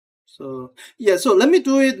So yeah, so let me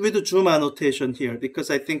do it with the zoom annotation here, because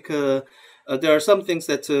I think there are some things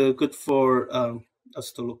that's good for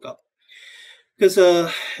us to look up. Because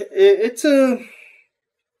it's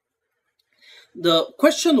the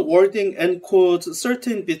question wording encodes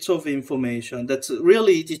certain bits of information that's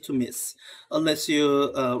really easy to miss unless you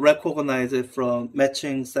recognize it from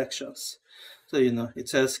matching sections. So,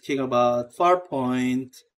 it's asking about far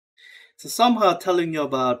point. It's somehow telling you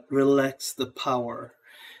about relaxed power.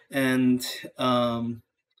 And so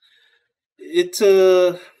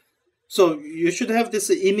you should have this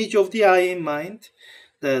image of the eye in mind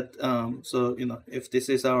that, so, if this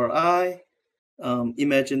is our eye,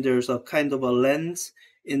 imagine there's a kind of a lens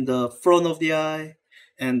in the front of the eye,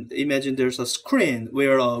 and imagine there's a screen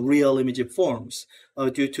where a real image forms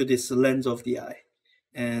due to this lens of the eye.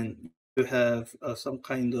 And you have some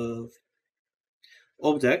kind of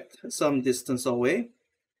object some distance away,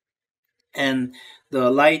 and the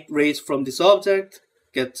light rays from this object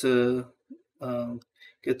get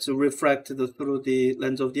refracted through the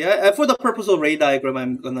lens of the eye. And for the purpose of ray diagram,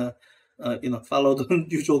 I'm gonna follow the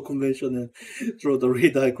usual convention and draw the ray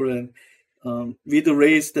diagram with the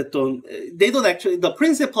rays that the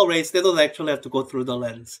principal rays, they don't actually have to go through the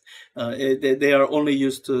lens. They are only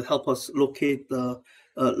used to help us locate the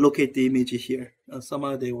image here.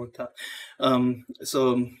 Somehow they worked out.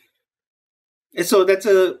 So that's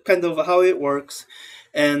a kind of how it works.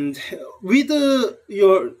 And with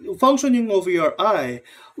your functioning of your eye,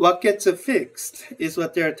 what gets fixed is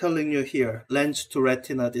what they're telling you here, lens to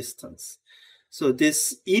retina distance. So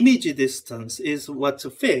this image distance is what's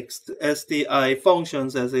fixed as the eye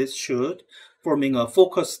functions as it should, forming a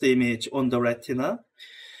focused image on the retina.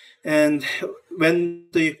 And when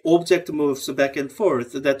the object moves back and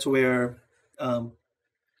forth, that's where,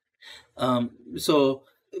 so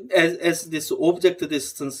as this object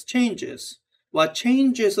distance changes, what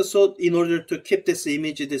changes, so in order to keep this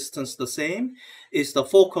image distance the same, is the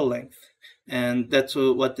focal length. And that's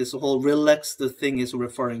what this whole relaxed thing is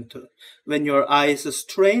referring to. When your eye is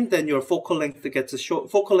strained, then your focal length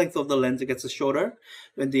of the lens gets shorter.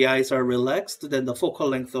 When the eyes are relaxed, then the focal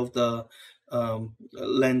length of the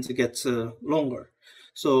lens gets longer.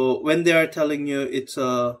 So when they are telling you it's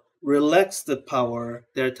a relaxed power,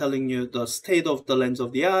 they're telling you the state of the lens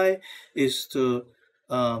of the eye is to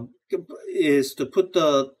put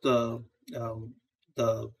the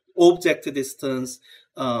object distance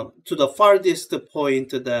to the farthest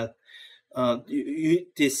point that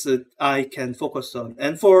this eye can focus on.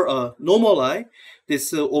 And for a normal eye,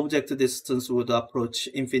 this object distance would approach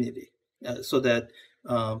infinity, so that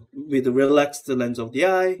with the relaxed lens of the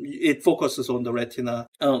eye, it focuses on the retina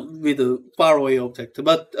with a faraway object.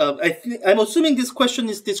 But I'm assuming this question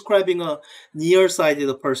is describing a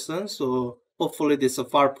nearsighted person, so hopefully this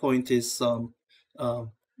far point is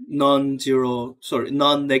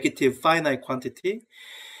non-negative finite quantity.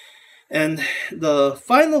 And the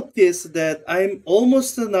final piece that I'm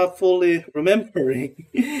almost not fully remembering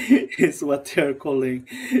is what they're calling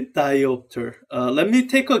diopter. Let me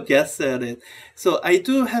take a guess at it. So I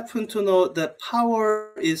do happen to know that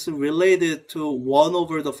power is related to 1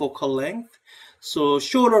 over the focal length. So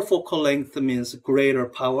shorter focal length means greater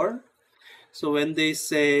power. So when they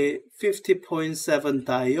say 50.7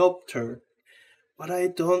 diopter, what I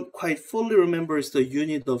don't quite fully remember is the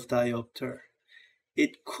unit of diopter.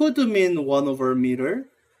 It could mean 1 over meter,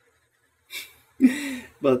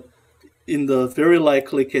 but in the very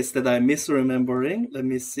likely case that I'm misremembering, let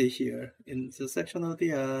me see here. In the section of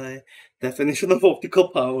the eye, definition of optical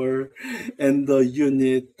power, and the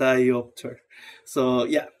unit diopter. So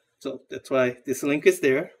yeah, so that's why this link is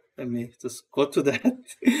there. Let me just go to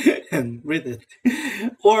that and read it.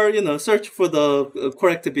 Or, search for the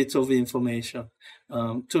correct bits of information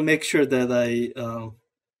to make sure that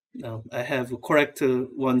I have a correct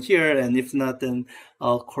one here, and if not, then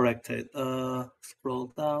I'll correct it. Scroll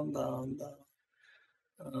down.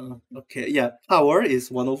 Okay, yeah, power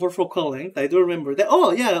is 1 over focal length. I do remember that.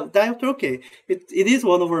 Oh, yeah, diopter. Okay, it is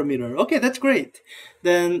 1 over a meter. Okay, that's great.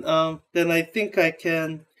 Then I think I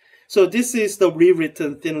can. So this is the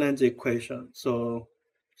rewritten thin lens equation. So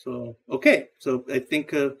okay. So I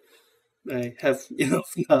think I have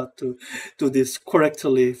enough now to do this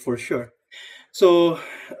correctly for sure. So,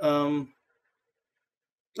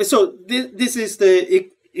 this is the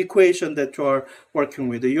equation that you are working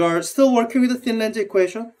with. You are still working with the thin lens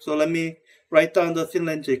equation. So let me write down the thin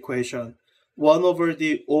lens equation. 1 over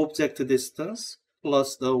the object distance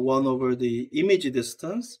plus the 1 over the image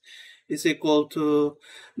distance is equal to,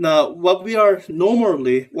 now what we are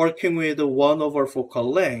normally working with 1 over focal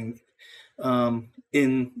length.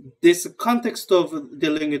 In this context of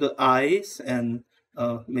dealing with the eyes and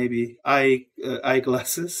maybe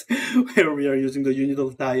eyeglasses, where we are using the unit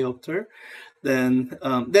of diopter, then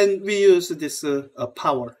we use this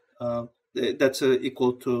power that's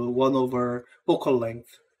equal to 1 over focal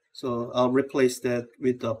length. So I'll replace that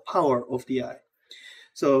with the power of the eye.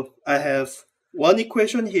 So I have one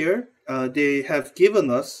equation here. They have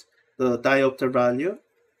given us the diopter value.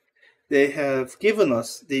 They have given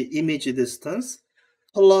us the image distance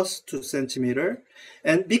plus 2 centimeter.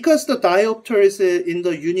 And because the diopter is in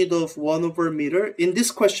the unit of 1 over meter, in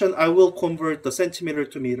this question, I will convert the centimeter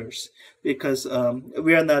to meters because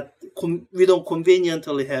we don't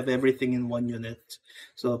conveniently have everything in one unit.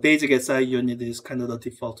 So basic SI unit is kind of the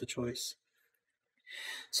default choice.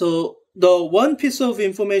 So the one piece of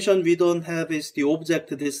information we don't have is the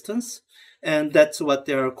object distance, and that's what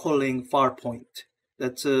they are calling far point.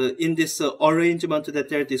 That's in this arrangement that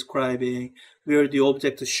they're describing where the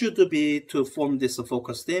object should be to form this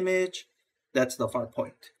focused image. That's the far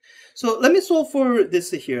point. So let me solve for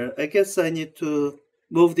this here. I guess I need to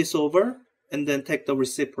move this over and then take the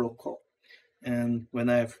reciprocal. And when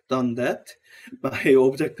I've done that, my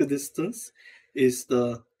object distance is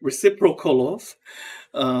the reciprocal of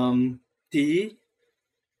d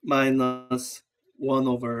minus 1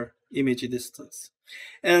 over image distance.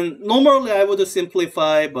 And normally I would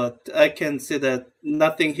simplify, but I can see that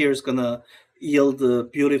nothing here is gonna yield a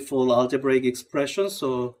beautiful algebraic expression.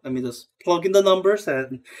 So let me just plug in the numbers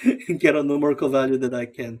and get a numerical value that I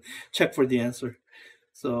can check for the answer.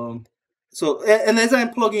 And as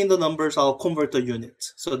I'm plugging in the numbers, I'll convert the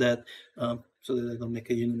units so that I don't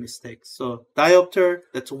make a unit mistake. So diopter,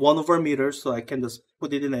 that's 1 over meter, so I can just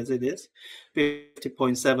put it in as it is.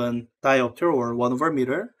 50.7 diopter, or 1 over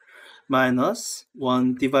meter, minus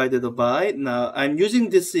 1 divided by, now I'm using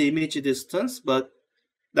this image distance, but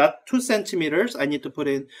not 2 centimeters. I need to put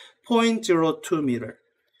in 0.02 meter,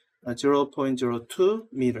 0.02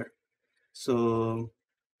 meter. So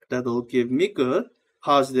that'll give me good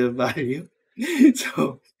positive value.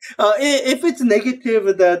 So if it's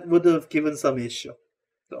negative, that would have given some issue.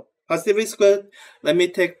 So positive is good. Let me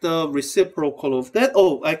take the reciprocal of that.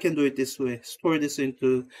 Oh, I can do it this way. Store this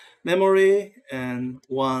into memory, and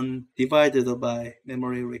 1 divided by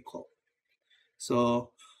memory recall. So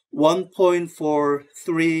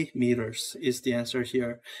 1.43 meters is the answer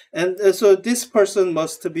here. And so this person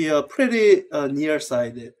must be a pretty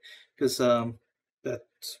nearsighted, because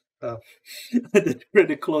that's that's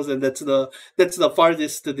pretty close, and that's the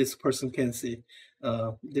farthest this person can see.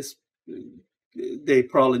 This They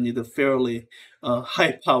probably need a fairly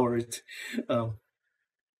high powered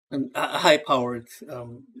high powered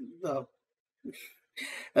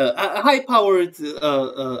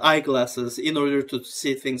eyeglasses in order to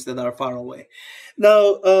see things that are far away.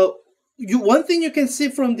 Now, one thing you can see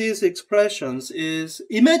from these expressions is,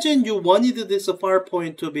 imagine you wanted this far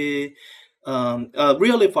point to be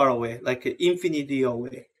really far away, like infinity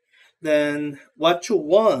away. Then what you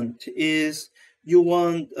want is, you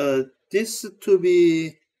want this to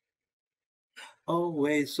be, oh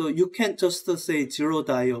wait, so you can't just say 0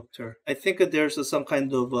 diopter. I think there's some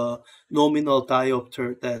kind of nominal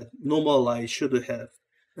diopter that normal eye should have.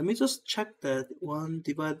 Let me just check that. 1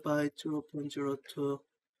 divided by 0.02.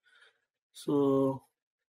 So,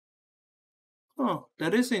 oh,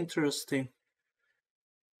 that is interesting.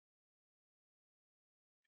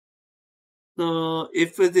 So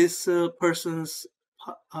if this person's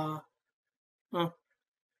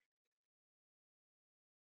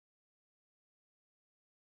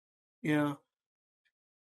yeah,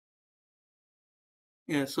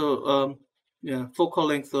 so yeah, focal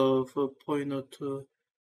length of 0.02.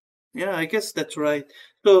 Yeah, I guess that's right.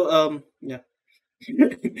 So yeah.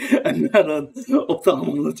 I'm not an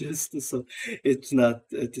ophthalmologist, so it's not.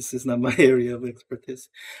 This is not my area of expertise.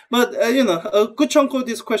 But a good chunk of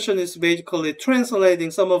this question is basically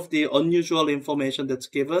translating some of the unusual information that's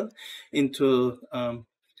given into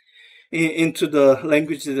into the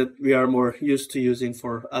language that we are more used to using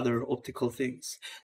for other optical things.